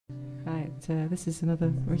this is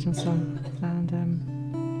another original song. And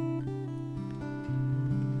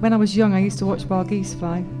when I was young, I used to watch Wild Geese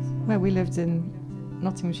Fly. Where we lived in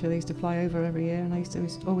Nottinghamshire, they used to fly over every year, and I used to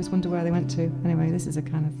always wonder where they went to. Anyway, this is a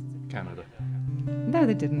kind of... Canada. No,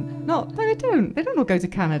 they didn't. No, they don't. They don't all go to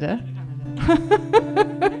Canada.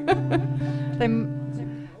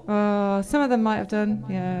 Some of them might have done,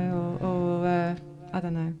 yeah, or I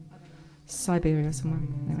don't know, Siberia or somewhere.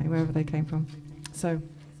 Anyway, wherever they came from. So,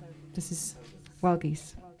 this is Wild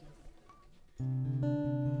Geese.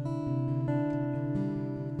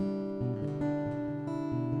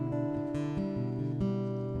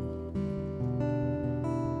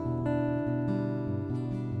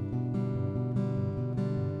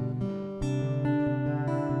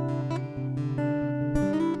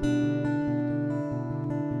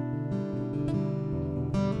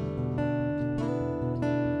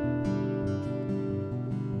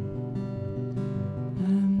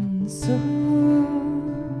 So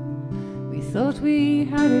we thought we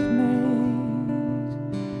had it made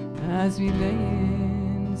as we lay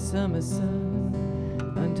in summer sun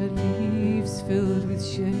under leaves filled with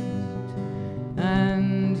shade.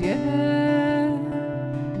 And yeah,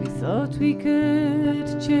 we thought we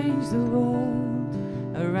could change the world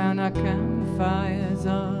around our campfires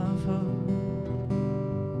of hope,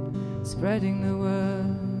 spreading the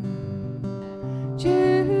word.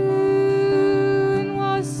 June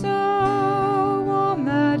was so warm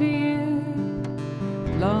that year.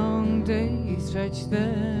 Long days stretched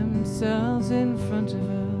themselves in front of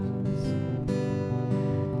us,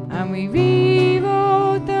 and we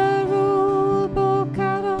rewrote the rule book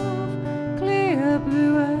out of clear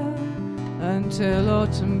blue air until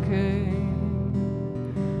autumn came,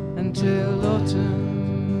 until autumn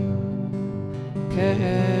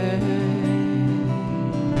came.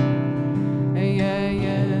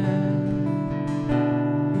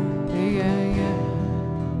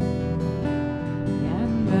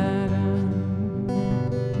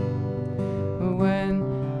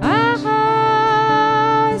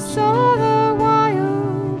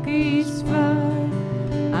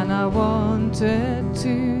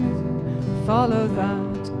 To follow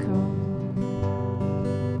that call,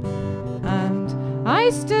 and I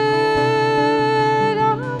stood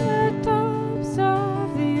on the tops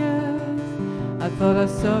of the earth. I thought I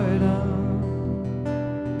saw it all.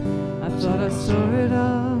 I thought I saw it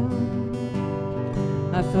all.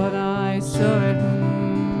 I thought I saw it all.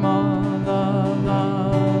 La la la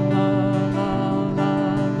la la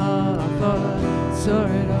la. I thought I saw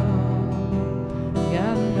it all.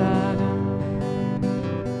 Yeah, da, da.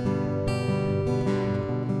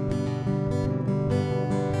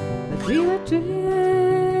 We were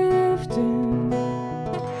drifting,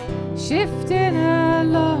 shifting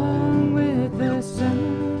along with the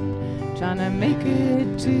sun, trying to make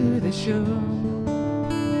it to the shore.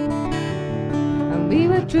 And we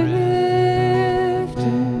were drifting,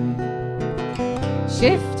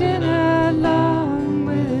 shifting along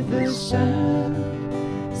with the sun,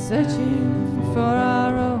 searching for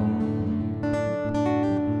our own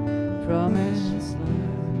promised land.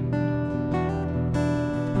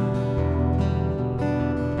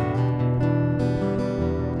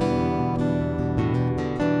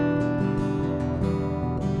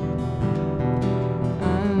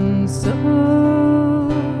 So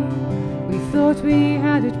we thought we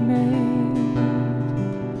had it made.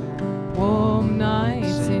 Warm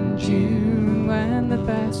nights in June when the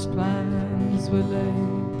best plans were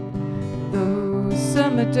laid. Those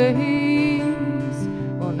summer days,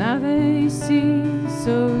 well now they seem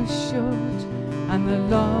so short, and the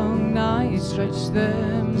long nights stretch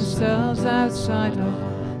themselves outside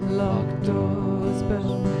of locked doors. But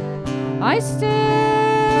I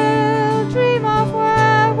still dream of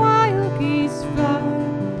where wild geese fly,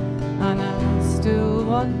 and I still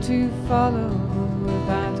want to follow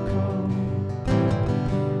that call.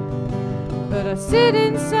 But I sit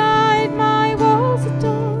inside my walls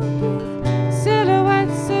adorned with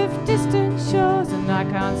silhouettes of distant shores, and I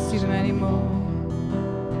can't see them anymore.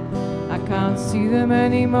 I can't see them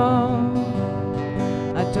anymore.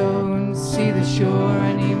 I don't see the shore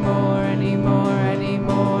anymore, anymore,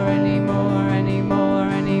 anymore, anymore, anymore,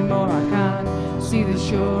 anymore. I can't see the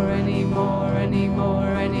shore anymore, anymore,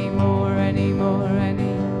 anymore, anymore, anymore.